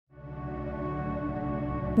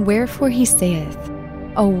Wherefore he saith,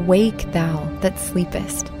 Awake thou that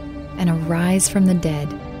sleepest, and arise from the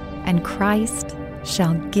dead, and Christ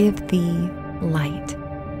shall give thee light.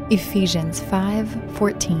 Ephesians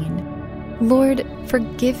 5:14. Lord,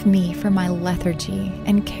 forgive me for my lethargy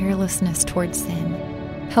and carelessness toward sin.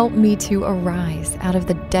 Help me to arise out of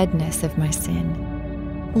the deadness of my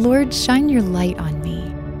sin. Lord, shine your light on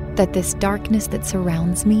me, that this darkness that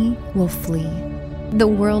surrounds me will flee. The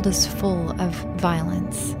world is full of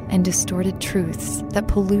violence and distorted truths that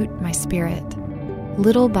pollute my spirit.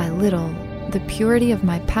 Little by little, the purity of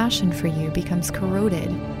my passion for you becomes corroded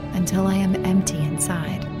until I am empty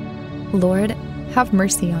inside. Lord, have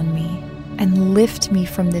mercy on me and lift me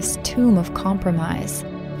from this tomb of compromise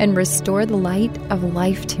and restore the light of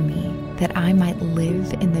life to me, that I might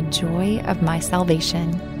live in the joy of my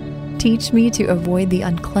salvation. Teach me to avoid the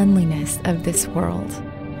uncleanliness of this world,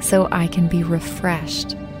 so I can be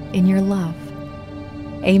refreshed in your love.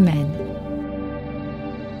 Amen.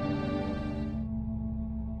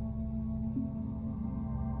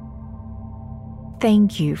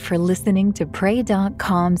 Thank you for listening to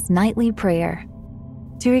Pray.com's Nightly Prayer.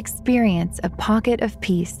 To experience a pocket of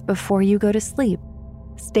peace before you go to sleep,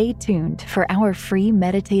 stay tuned for our free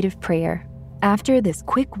meditative prayer after this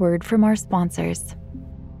quick word from our sponsors.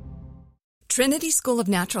 Trinity School of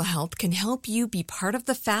Natural Health can help you be part of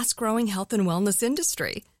the fast-growing health and wellness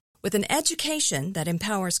industry. With an education that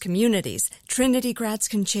empowers communities, Trinity grads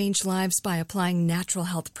can change lives by applying natural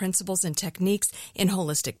health principles and techniques in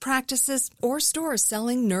holistic practices or stores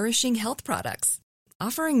selling nourishing health products.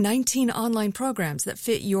 Offering 19 online programs that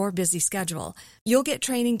fit your busy schedule, you'll get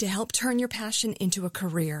training to help turn your passion into a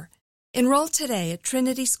career. Enroll today at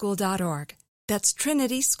trinityschool.org. That's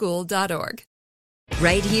trinityschool.org.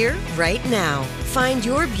 Right here, right now. Find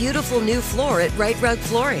your beautiful new floor at Right Rug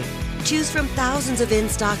Flooring. Choose from thousands of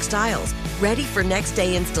in-stock styles, ready for next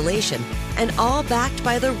day installation, and all backed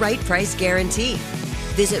by the right price guarantee.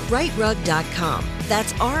 Visit rightrug.com.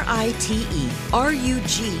 That's RITERUG.com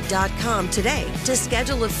today to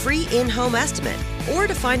schedule a free in-home estimate or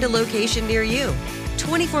to find a location near you.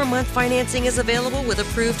 24-month financing is available with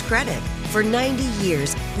approved credit. For 90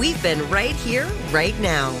 years, we've been right here, right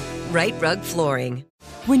now. Right Rug Flooring.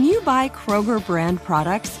 When you buy Kroger brand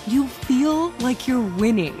products, you feel like you're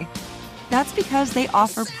winning. That's because they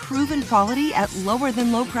offer proven quality at lower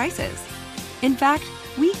than low prices. In fact,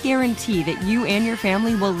 we guarantee that you and your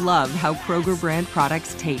family will love how Kroger brand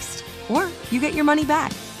products taste, or you get your money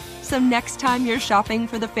back. So next time you're shopping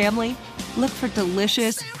for the family, look for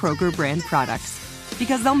delicious Kroger brand products,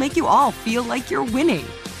 because they'll make you all feel like you're winning.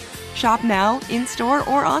 Shop now, in-store,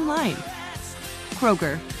 or online.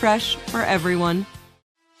 Kroger, fresh for everyone.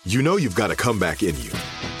 You know you've got a comeback in you.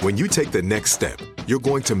 When you take the next step, you're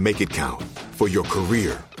going to make it count. For your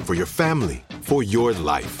career, for your family, for your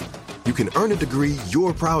life. You can earn a degree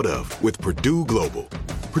you're proud of with Purdue Global.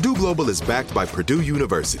 Purdue Global is backed by Purdue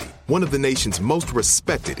University, one of the nation's most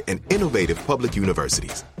respected and innovative public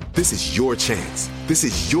universities. This is your chance. This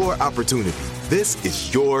is your opportunity. This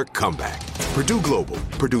is your comeback. Purdue Global,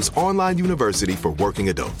 Purdue's online university for working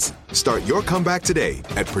adults. Start your comeback today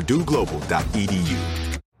at purdueglobal.edu.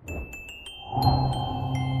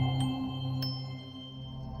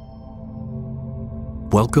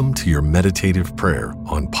 Welcome to your meditative prayer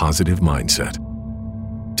on positive mindset.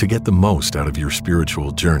 To get the most out of your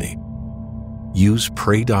spiritual journey, use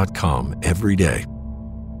Pray.com every day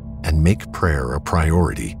and make prayer a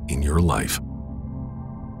priority in your life.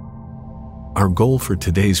 Our goal for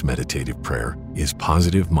today's meditative prayer is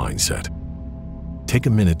positive mindset. Take a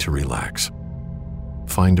minute to relax.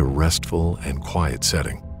 Find a restful and quiet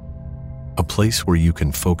setting, a place where you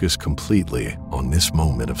can focus completely on this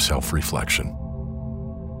moment of self-reflection.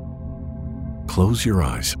 Close your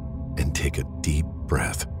eyes and take a deep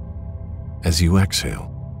breath. As you exhale,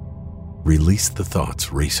 release the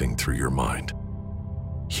thoughts racing through your mind.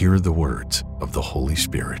 Hear the words of the Holy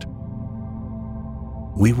Spirit.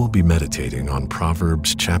 We will be meditating on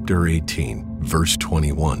Proverbs chapter 18, verse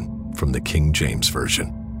 21 from the King James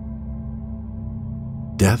Version.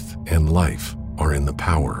 Death and life are in the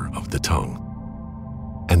power of the tongue,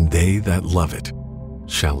 and they that love it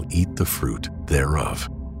shall eat the fruit thereof.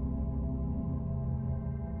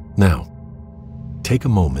 Now, take a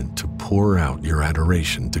moment to pour out your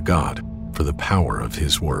adoration to God for the power of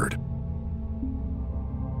His Word.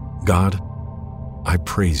 God, I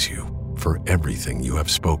praise you for everything you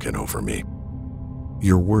have spoken over me.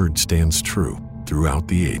 Your word stands true throughout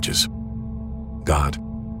the ages. God,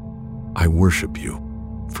 I worship you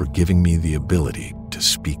for giving me the ability to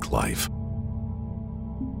speak life.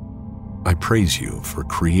 I praise you for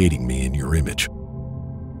creating me in your image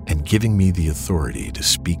and giving me the authority to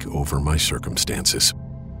speak over my circumstances.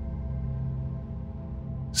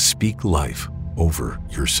 Speak life over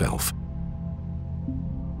yourself.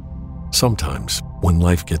 Sometimes, when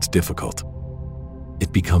life gets difficult,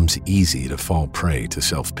 it becomes easy to fall prey to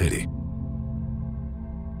self-pity.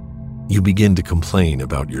 You begin to complain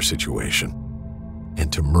about your situation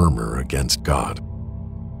and to murmur against God.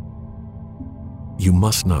 You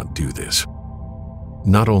must not do this.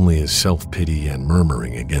 Not only is self-pity and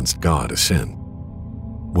murmuring against God a sin,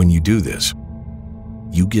 when you do this,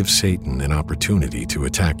 you give Satan an opportunity to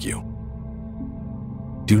attack you.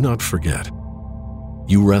 Do not forget,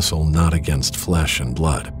 you wrestle not against flesh and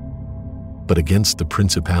blood, but against the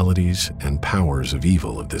principalities and powers of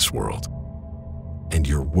evil of this world. And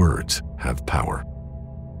your words have power.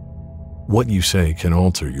 What you say can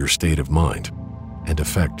alter your state of mind and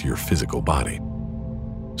affect your physical body.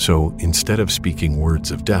 So instead of speaking words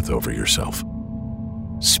of death over yourself,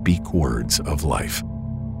 speak words of life.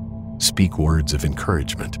 Speak words of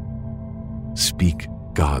encouragement. Speak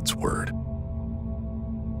God's word.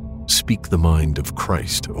 Speak the mind of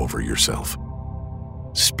Christ over yourself.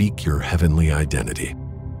 Speak your heavenly identity,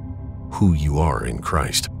 who you are in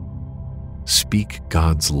Christ. Speak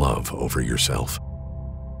God's love over yourself.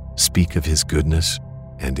 Speak of His goodness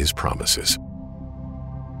and His promises.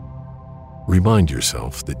 Remind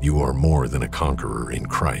yourself that you are more than a conqueror in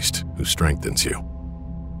Christ who strengthens you.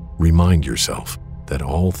 Remind yourself that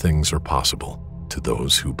all things are possible to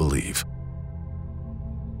those who believe.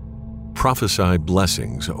 Prophesy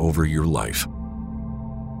blessings over your life.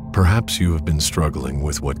 Perhaps you have been struggling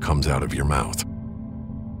with what comes out of your mouth.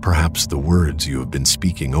 Perhaps the words you have been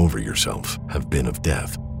speaking over yourself have been of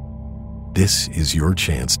death. This is your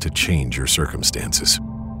chance to change your circumstances.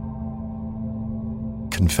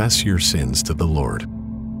 Confess your sins to the Lord.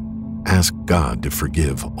 Ask God to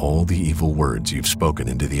forgive all the evil words you've spoken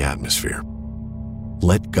into the atmosphere.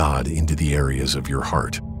 Let God into the areas of your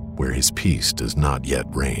heart where His peace does not yet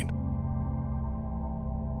reign.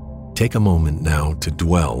 Take a moment now to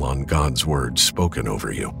dwell on God's words spoken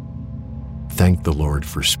over you. Thank the Lord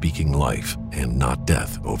for speaking life and not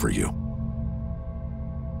death over you.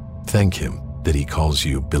 Thank Him that He calls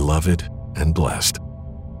you beloved and blessed.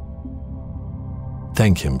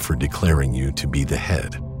 Thank Him for declaring you to be the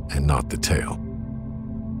head and not the tail.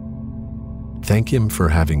 Thank Him for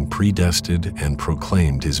having predestined and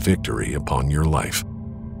proclaimed His victory upon your life.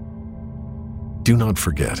 Do not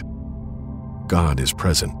forget, God is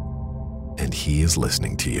present and He is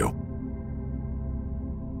listening to you.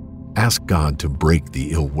 Ask God to break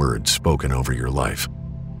the ill words spoken over your life,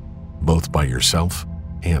 both by yourself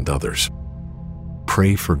and others.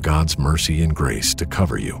 Pray for God's mercy and grace to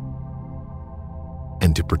cover you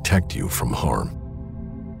and to protect you from harm.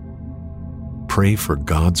 Pray for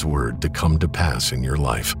God's word to come to pass in your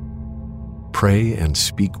life. Pray and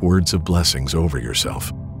speak words of blessings over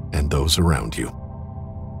yourself and those around you.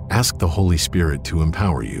 Ask the Holy Spirit to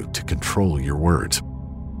empower you to control your words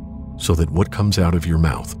so that what comes out of your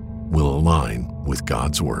mouth will align with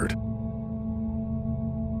God's word.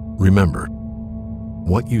 Remember,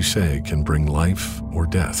 what you say can bring life or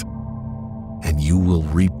death, and you will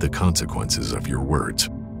reap the consequences of your words.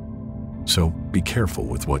 So be careful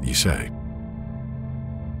with what you say.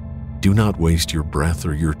 Do not waste your breath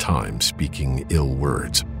or your time speaking ill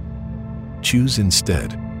words. Choose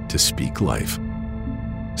instead to speak life.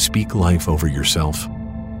 Speak life over yourself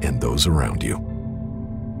and those around you.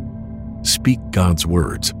 Speak God's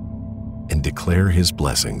words and declare His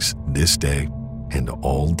blessings this day and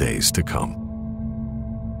all days to come.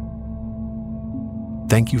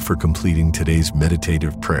 Thank you for completing today's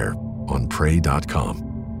meditative prayer on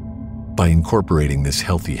Pray.com. By incorporating this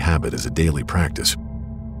healthy habit as a daily practice,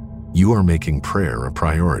 you are making prayer a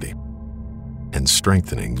priority and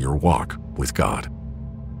strengthening your walk with God.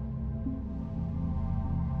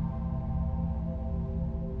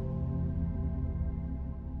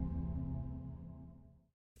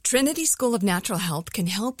 Trinity School of Natural Health can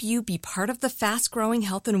help you be part of the fast-growing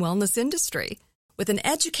health and wellness industry. With an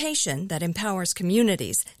education that empowers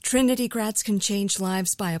communities, Trinity grads can change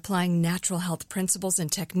lives by applying natural health principles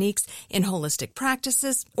and techniques in holistic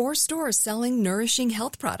practices or stores selling nourishing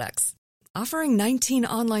health products. Offering 19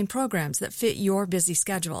 online programs that fit your busy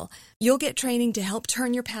schedule, you'll get training to help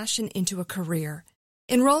turn your passion into a career.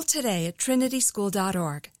 Enroll today at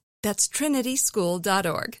trinityschool.org. That's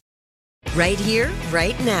trinityschool.org. Right here,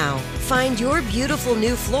 right now. Find your beautiful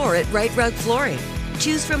new floor at Right Rug Flooring.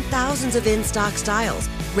 Choose from thousands of in-stock styles,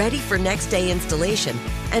 ready for next day installation,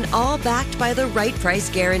 and all backed by the right price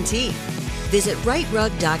guarantee. Visit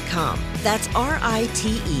rightrug.com. That's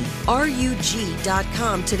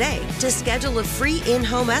RITERUG.com today to schedule a free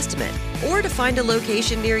in-home estimate or to find a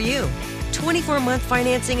location near you. 24-month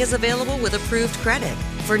financing is available with approved credit.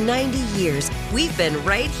 For 90 years, we've been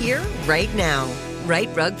right here, right now. Right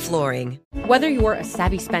Rug Flooring. Whether you're a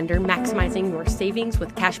savvy spender maximizing your savings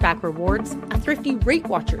with cashback rewards, a thrifty rate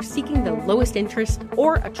watcher seeking the lowest interest,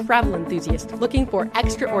 or a travel enthusiast looking for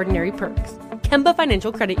extraordinary perks, Kemba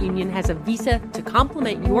Financial Credit Union has a visa to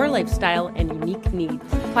complement your lifestyle and unique needs.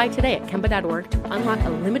 Apply today at Kemba.org to unlock a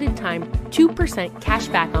limited time 2% cash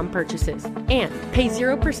back on purchases and pay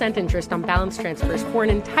 0% interest on balance transfers for an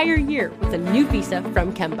entire year with a new visa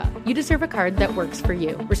from Kemba. You deserve a card that works for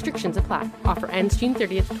you. Restrictions apply. Offer ends June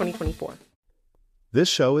 30th, 2024. This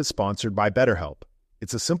show is sponsored by BetterHelp.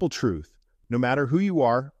 It's a simple truth. No matter who you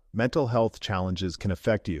are, mental health challenges can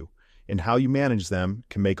affect you, and how you manage them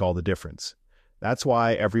can make all the difference. That's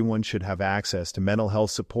why everyone should have access to mental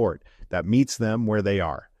health support that meets them where they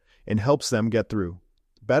are and helps them get through.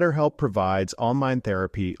 BetterHelp provides online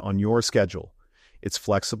therapy on your schedule. It's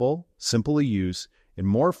flexible, simple to use, and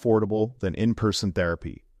more affordable than in-person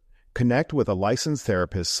therapy. Connect with a licensed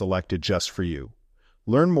therapist selected just for you.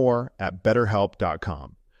 Learn more at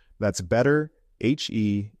BetterHelp.com. That's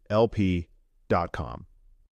BetterHelp.com.